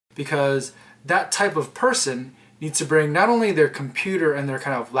because that type of person needs to bring not only their computer and their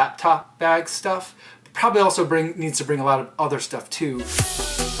kind of laptop bag stuff, but probably also needs to bring a lot of other stuff too.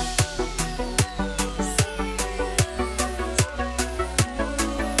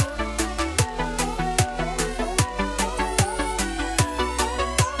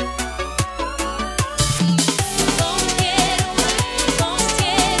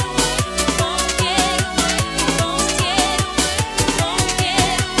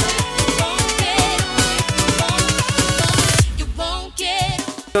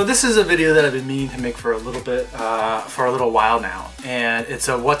 So this is a video that I've been meaning to make for a little while now, and it's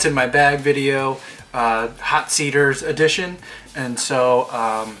a what's in my bag video, hot seaters edition. And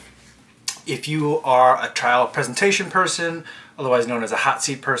so if you are a trial presentation person, otherwise known as a hot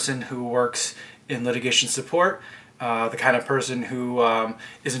seat person who works in litigation support, the kind of person who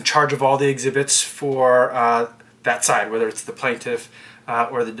is in charge of all the exhibits for that side, whether it's the plaintiff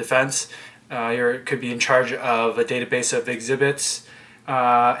or the defense, you could be in charge of a database of exhibits,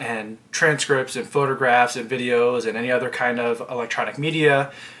 and transcripts and photographs and videos and any other kind of electronic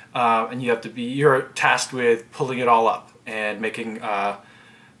media, and you're tasked with pulling it all up and making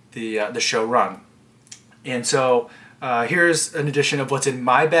the show run. And so here's an edition of what's in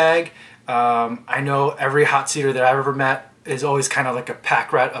my bag. I know every hot seater that I've ever met is always kind of like a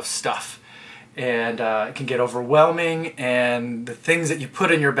pack rat of stuff, and it can get overwhelming, and the things that you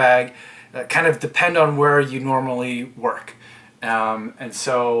put in your bag kind of depend on where you normally work. And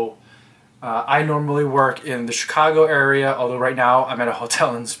so I normally work in the Chicago area, although right now I'm at a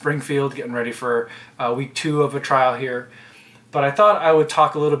hotel in Springfield getting ready for week 2 of a trial here. But I thought I would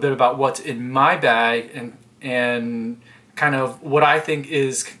talk a little bit about what's in my bag and kind of what I think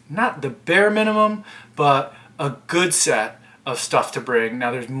is not the bare minimum, but a good set of stuff to bring. Now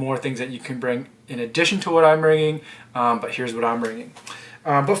there's more things that you can bring in addition to what I'm bringing, but here's what I'm bringing.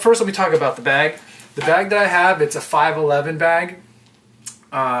 But first let me talk about the bag. The bag that I have, it's a 511 bag.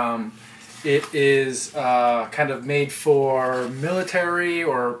 It is kind of made for military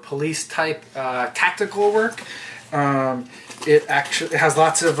or police type tactical work. It actually has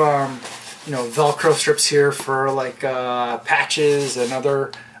lots of Velcro strips here for like patches and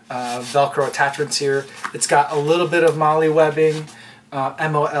other Velcro attachments here. It's got a little bit of MOLLE webbing,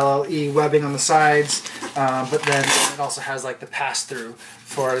 M-O-L-L-E webbing on the sides, but then it also has like the pass-through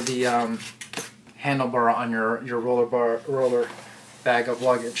for the handlebar on your roller bag of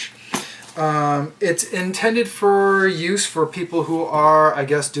luggage. It's intended for use for people who are, I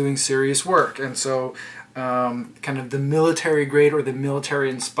guess, doing serious work, and so kind of the military grade or the military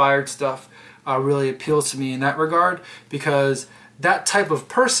inspired stuff really appeals to me in that regard, because that type of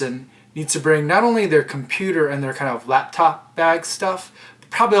person needs to bring not only their computer and their kind of laptop bag stuff, but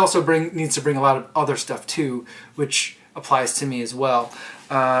probably also needs to bring a lot of other stuff too, which applies to me as well.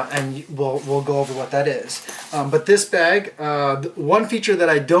 And we'll go over what that is. But this bag, one feature that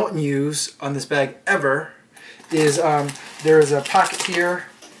I don't use on this bag ever is there is a pocket here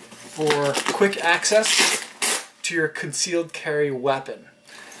for quick access to your concealed carry weapon.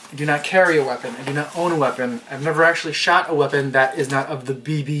 I do not carry a weapon. I do not own a weapon. I've never actually shot a weapon that is not of the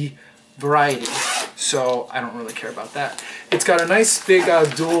BB variety, so I don't really care about that. It's got a nice big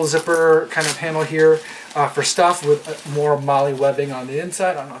dual zipper kind of handle here for stuff with more MOLLE webbing on the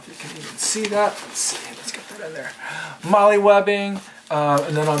inside. I don't know if you can even see that. Let's see, let's get that in there. MOLLE webbing,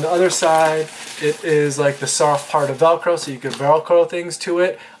 and then on the other side it is like the soft part of Velcro, so you can Velcro things to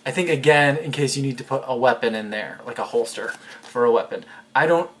it. I think, again, in case you need to put a weapon in there, like a holster for a weapon. I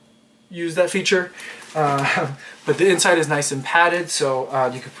don't use that feature, but the inside is nice and padded, so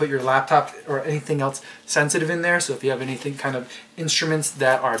you could put your laptop or anything else sensitive in there. So if you have anything kind of instruments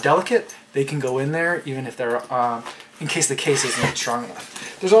that are delicate, they can go in there, even if they're in case the case isn't strong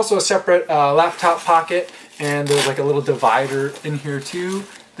enough. There's also a separate laptop pocket, and there's like a little divider in here too,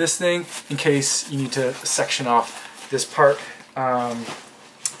 this thing, in case you need to section off this part,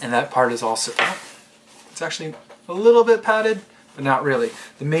 and that part is also, it's actually a little bit padded, but not really.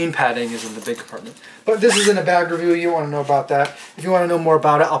 The main padding is in the big compartment. But this isn't a bag review. You want to know about that. If you want to know more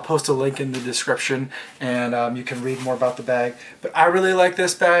about it, I'll post a link in the description, and you can read more about the bag. But I really like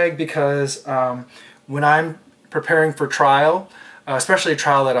this bag because when I'm preparing for trial, especially a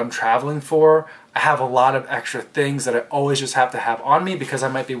trial that I'm traveling for, I have a lot of extra things that I always just have to have on me, because I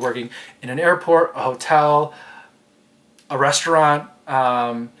might be working in an airport, a hotel, a restaurant,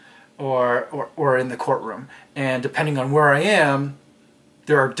 or in the courtroom. And depending on where I am,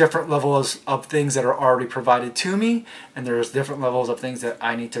 there are different levels of things that are already provided to me, and there's different levels of things that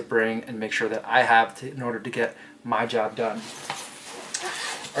I need to bring and make sure that I have in order to get my job done.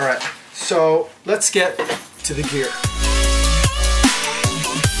 Alright, so let's get to the gear.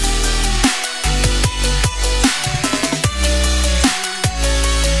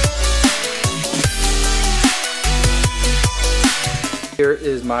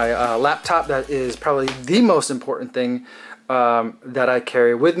 my laptop. That is probably the most important thing that I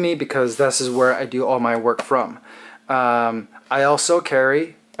carry with me, because this is where I do all my work from. I also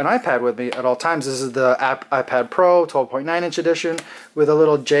carry an iPad with me at all times. This is the iPad Pro 12.9-inch edition with a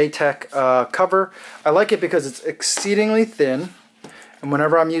little JTech cover. I like it because it's exceedingly thin, and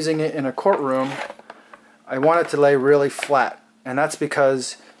whenever I'm using it in a courtroom, I want it to lay really flat. And that's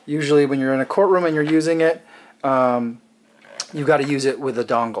because usually when you're in a courtroom and you're using it, you've got to use it with a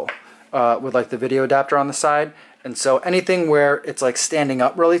dongle, with like the video adapter on the side. And so anything where it's like standing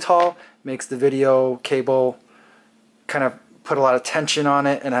up really tall makes the video cable kind of put a lot of tension on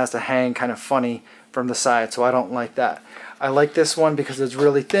it, and it has to hang kind of funny from the side, so I don't like that. I like this one because it's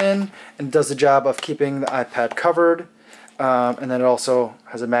really thin and does the job of keeping the iPad covered, and then it also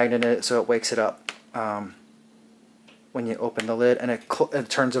has a magnet in it so it wakes it up when you open the lid, and it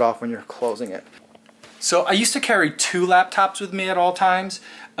turns it off when you're closing it. So I used to carry 2 laptops with me at all times,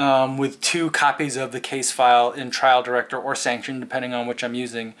 with 2 copies of the case file in Trial Director or Sanction, depending on which I'm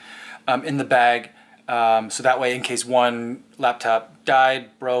using, in the bag. So that way, in case one laptop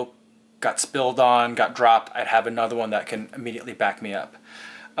died, broke, got spilled on, got dropped, I'd have another one that can immediately back me up.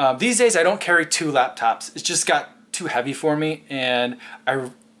 These days I don't carry 2 laptops. It's just got too heavy for me, and I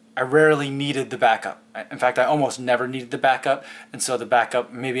rarely needed the backup. In fact, I almost never needed the backup, and so the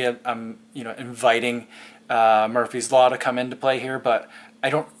backup, maybe I'm inviting Murphy's Law to come into play here, but I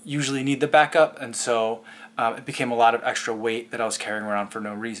don't usually need the backup, and so it became a lot of extra weight that I was carrying around for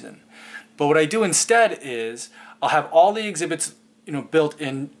no reason. But what I do instead is I'll have all the exhibits built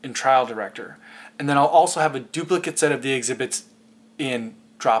in Trial Director, and then I'll also have a duplicate set of the exhibits in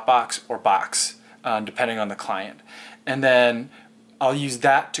Dropbox or Box, depending on the client. And then I'll use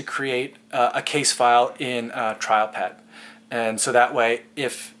that to create a case file in TrialPad. And so that way,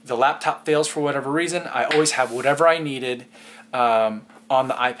 if the laptop fails for whatever reason, I always have whatever I needed on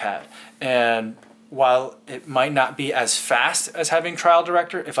the iPad. And while it might not be as fast as having Trial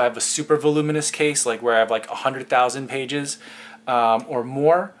Director, if I have a super voluminous case, like where I have like 100,000 pages or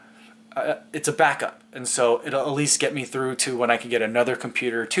more, it's a backup. And so it'll at least get me through to when I can get another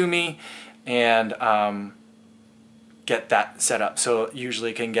computer to me and get that set up. So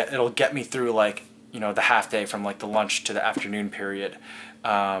usually it'll get me through like, the half day from like the lunch to the afternoon period,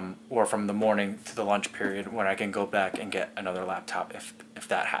 or from the morning to the lunch period, when I can go back and get another laptop if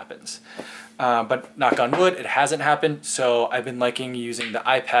that happens. But knock on wood, it hasn't happened, so I've been liking using the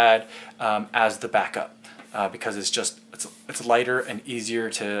iPad as the backup because it's lighter and easier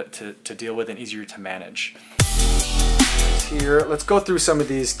to deal with and easier to manage. Here, let's go through some of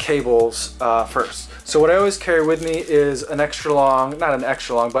these cables first. So what I always carry with me is an extra long, not an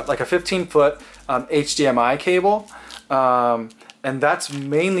extra long, but like a 15-foot HDMI cable. And that's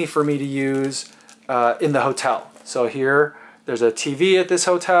mainly for me to use in the hotel. So here, there's a TV at this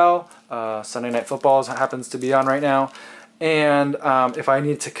hotel. Sunday Night Football happens to be on right now. And if I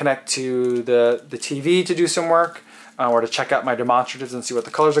need to connect to the TV to do some work, or to check out my demonstratives and see what the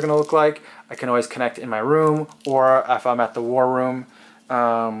colors are going to look like, I can always connect in my room, or if I'm at the war room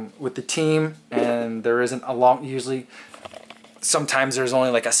with the team and there isn't a long, usually sometimes there's only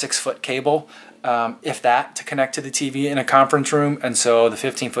like a 6-foot cable, if that, to connect to the TV in a conference room, and so the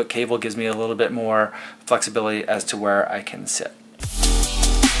 15-foot cable gives me a little bit more flexibility as to where I can sit.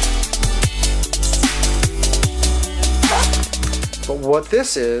 But what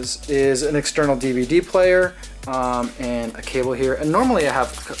this is an external DVD player and a cable here. And normally I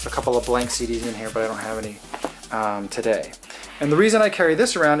have a couple of blank CDs in here, but I don't have any today. And the reason I carry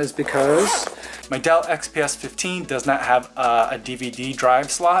this around is because my Dell XPS 15 does not have a DVD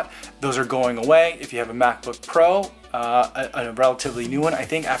drive slot. Those are going away. If you have a MacBook Pro, a relatively new one, I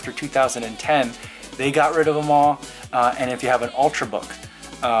think after 2010, they got rid of them all. And if you have an Ultrabook,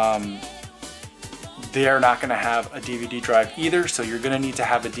 they're not going to have a DVD drive either, so you're going to need to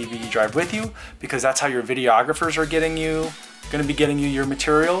have a DVD drive with you, because that's how your videographers are going to be getting you your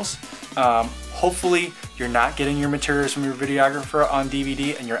materials. Hopefully you're not getting your materials from your videographer on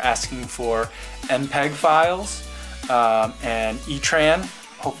DVD and you're asking for MPEG files and ETRAN,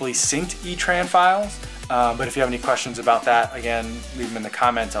 hopefully synced ETRAN files. But if you have any questions about that, again, leave them in the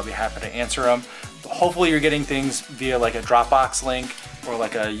comments. I'll be happy to answer them. But hopefully you're getting things via like a Dropbox link or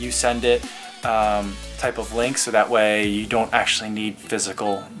like a You Send It type of link, so that way you don't actually need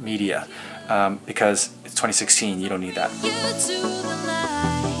physical media, because it's 2016, you don't need that.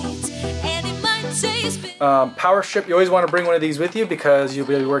 Power strip, you always want to bring one of these with you because you'll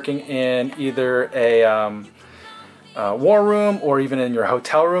be working in either a war room or even in your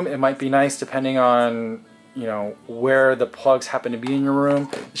hotel room. It might be nice, depending on where the plugs happen to be in your room.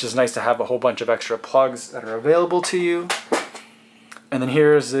 It's just nice to have a whole bunch of extra plugs that are available to you. And then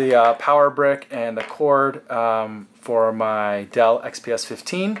here's the power brick and the cord for my Dell XPS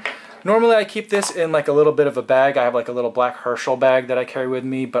 15. Normally I keep this in like a little bit of a bag. I have like a little black Herschel bag that I carry with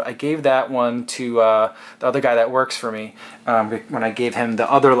me, but I gave that one to the other guy that works for me when I gave him the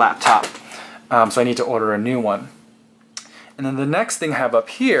other laptop. So I need to order a new one. And then the next thing I have up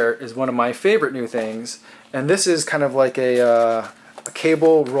here is one of my favorite new things, and this is kind of like a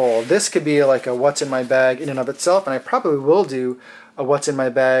cable roll. This could be like a what's in my bag in and of itself, and I probably will do a what's in my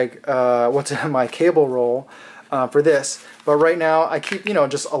bag, what's in my cable roll for this. But right now I keep, you know,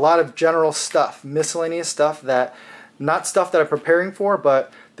 just a lot of general stuff, miscellaneous stuff, that not stuff that I'm preparing for,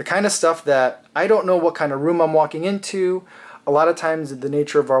 but the kind of stuff that I don't know what kind of room I'm walking into. A lot of times the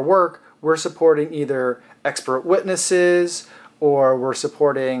nature of our work, we're supporting either expert witnesses or we're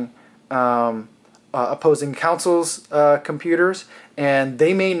supporting opposing counsel's computers, and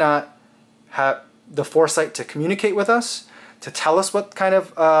they may not have the foresight to communicate with us, to tell us what kind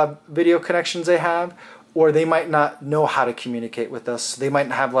of video connections they have, or they might not know how to communicate with us. They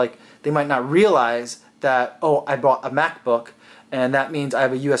might have they might not realize that, oh, I bought a MacBook and that means I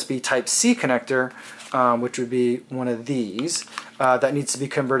have a USB Type-C connector, which would be one of these, that needs to be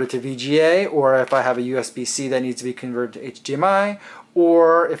converted to VGA, or if I have a USB-C that needs to be converted to HDMI,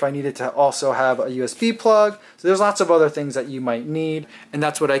 or if I needed to also have a USB plug. So there's lots of other things that you might need, and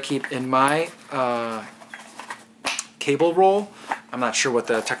that's what I keep in my cable roll. I'm not sure what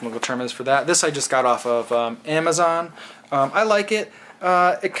the technical term is for that. This I just got off of Amazon. I like it.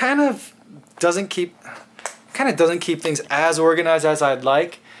 It kind of doesn't keep things as organized as I'd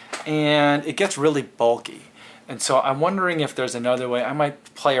like, and it gets really bulky. And so I'm wondering if there's another way. I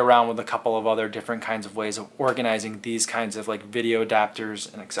might play around with a couple of other different kinds of ways of organizing these kinds of like video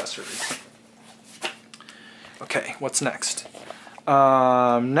adapters and accessories. Okay, what's next?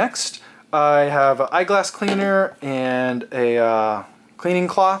 Next, I have an eyeglass cleaner and a cleaning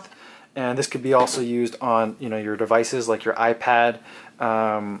cloth, and this could be also used on, you know, your devices like your iPad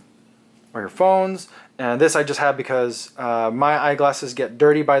or your phones. And this I just have because my eyeglasses get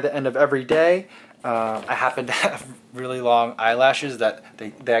dirty by the end of every day. I happen to have really long eyelashes that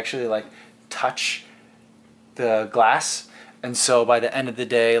they actually like touch the glass, and so by the end of the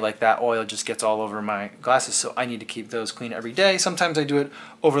day, like, that oil just gets all over my glasses, so I need to keep those clean every day. Sometimes I do it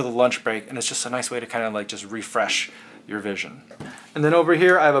over the lunch break, and it's just a nice way to kind of like just refresh your vision. And then over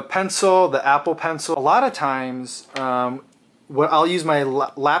here I have a pencil, the Apple Pencil. A lot of times I'll use my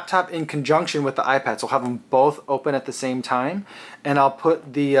laptop in conjunction with the iPad, so I'll have them both open at the same time, and I'll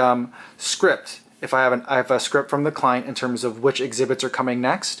put the script. If I have a script from the client in terms of which exhibits are coming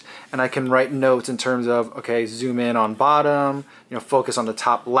next, and I can write notes in terms of, okay, zoom in on bottom, you know, focus on the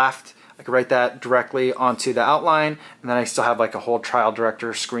top left. I can write that directly onto the outline, and then I still have like a whole trial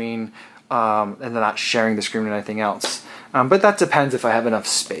director screen, and then not sharing the screen with anything else. But that depends if I have enough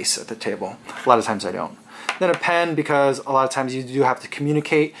space at the table. A lot of times I don't. Then a pen, because a lot of times you do have to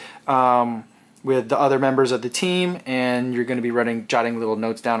communicate with the other members of the team, and you're going to be jotting little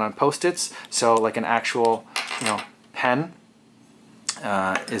notes down on Post-its. So like an actual, you know, pen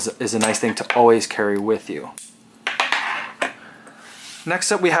is a nice thing to always carry with you.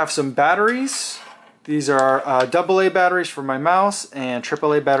 Next up we have some batteries. These are AA batteries for my mouse and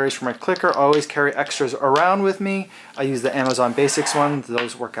AAA batteries for my clicker. I always carry extras around with me. I use the Amazon Basics ones.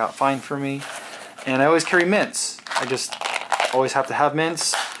 Those work out fine for me. And I always carry mints. I just always have to have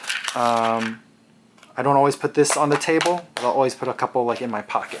mints. I don't always put this on the table, but I'll always put a couple like in my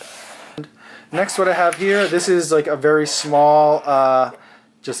pocket. Next, what I have here, this is like a very small,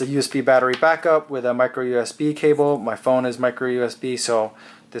 just a USB battery backup with a micro USB cable. My phone is micro USB, so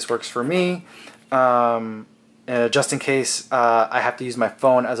this works for me. Just in case I have to use my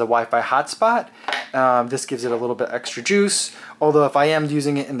phone as a Wi-Fi hotspot, this gives it a little bit extra juice. Although if I am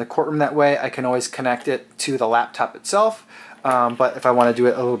using it in the courtroom that way, I can always connect it to the laptop itself. But if I want to do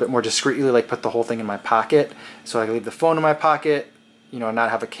it a little bit more discreetly, like put the whole thing in my pocket, so I can leave the phone in my pocket, you know, not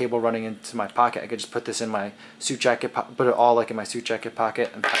have a cable running into my pocket, I could just put this in my suit jacket, put it all like in my suit jacket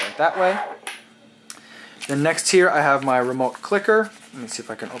pocket and tie it that way. Then next here I have my remote clicker. Let me see if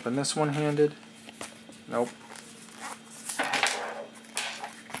I can open this one-handed. Nope.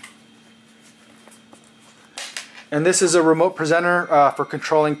 And this is a remote presenter for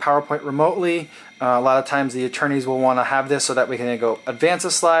controlling PowerPoint remotely. A lot of times the attorneys will want to have this so that we can go advance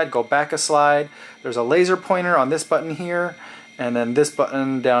a slide, go back a slide. There's a laser pointer on this button here, and then this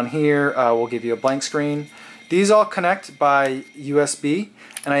button down here will give you a blank screen. These all connect by USB,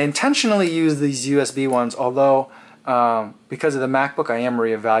 and I intentionally use these USB ones, although because of the MacBook I am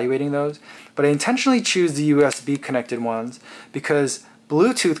reevaluating those. But I intentionally choose the USB connected ones because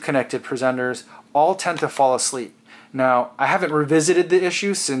Bluetooth connected presenters all tend to fall asleep. Now, I haven't revisited the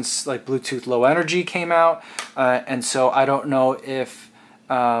issue since like Bluetooth Low Energy came out, and so I don't know if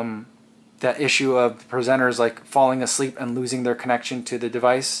that issue of presenters like falling asleep and losing their connection to the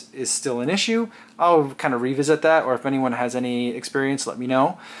device is still an issue. I'll kind of revisit that, or if anyone has any experience, let me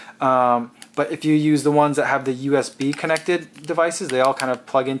know. But if you use the ones that have the USB connected devices, they all kind of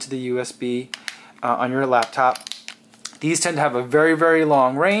plug into the USB on your laptop. These tend to have a very, very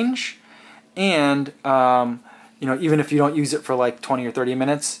long range, and you know, even if you don't use it for like 20 or 30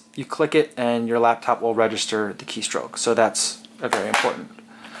 minutes, you click it and your laptop will register the keystroke. So that's very important.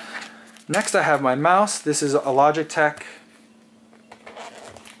 Next, I have my mouse. This is a Logitech.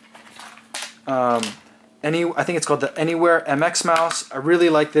 I think it's called the Anywhere MX mouse. I really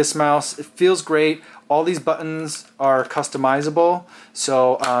like this mouse. It feels great. All these buttons are customizable,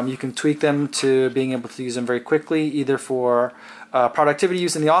 so you can tweak them to being able to use them very quickly, either for productivity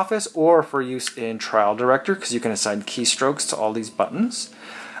use in the office or for use in Trial Director, because you can assign keystrokes to all these buttons.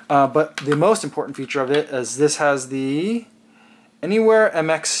 But the most important feature of it is this has the Anywhere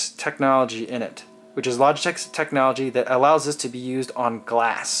MX technology in it, which is Logitech's technology that allows this to be used on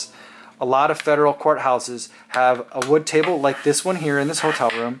glass. A lot of federal courthouses have a wood table like this one here in this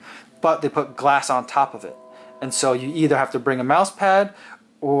hotel room, but they put glass on top of it. And so you either have to bring a mouse pad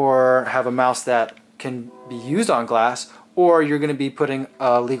or have a mouse that can be used on glass, or you're going to be putting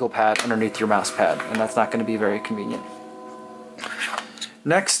a legal pad underneath your mouse pad, and that's not going to be very convenient.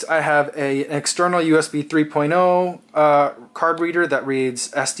 Next, I have an external USB 3.0 card reader that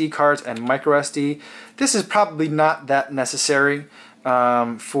reads SD cards and micro SD. This is probably not that necessary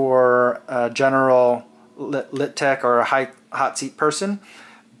for a general lit tech or a hot seat person,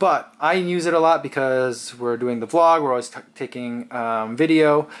 but I use it a lot because we're doing the vlog, we're always taking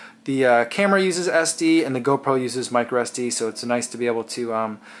video. The camera uses SD and the GoPro uses micro SD, so it's nice to be able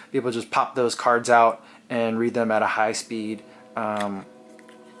to just pop those cards out and read them at a high speed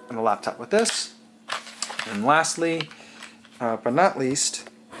on the laptop with this. And lastly, but not least,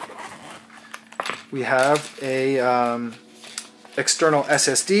 we have a external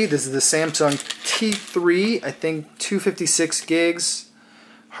SSD. This is the Samsung T3, I think 256 gigs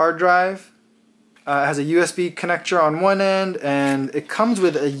hard drive. It has a USB connector on one end, and it comes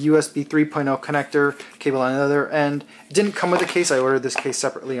with a USB 3.0 connector cable on the other end. It didn't come with a case. I ordered this case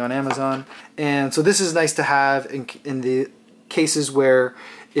separately on Amazon, and so this is nice to have in the cases where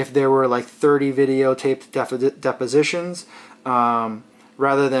if there were like 30 videotaped depositions,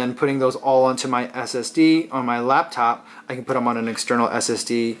 rather than putting those all onto my SSD on my laptop, I can put them on an external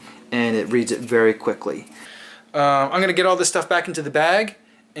SSD and it reads it very quickly. I'm going to get all this stuff back into the bag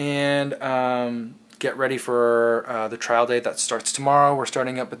and get ready for the trial day that starts tomorrow. We're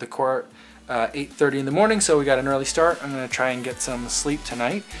starting up at the court 8:30 in the morning, so we got an early start. I'm going to try and get some sleep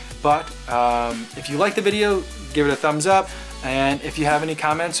tonight. But if you like the video, give it a thumbs up. And if you have any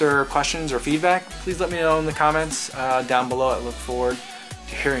comments or questions or feedback, please let me know in the comments down below. I look forward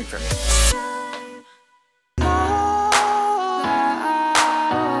to hearing from you.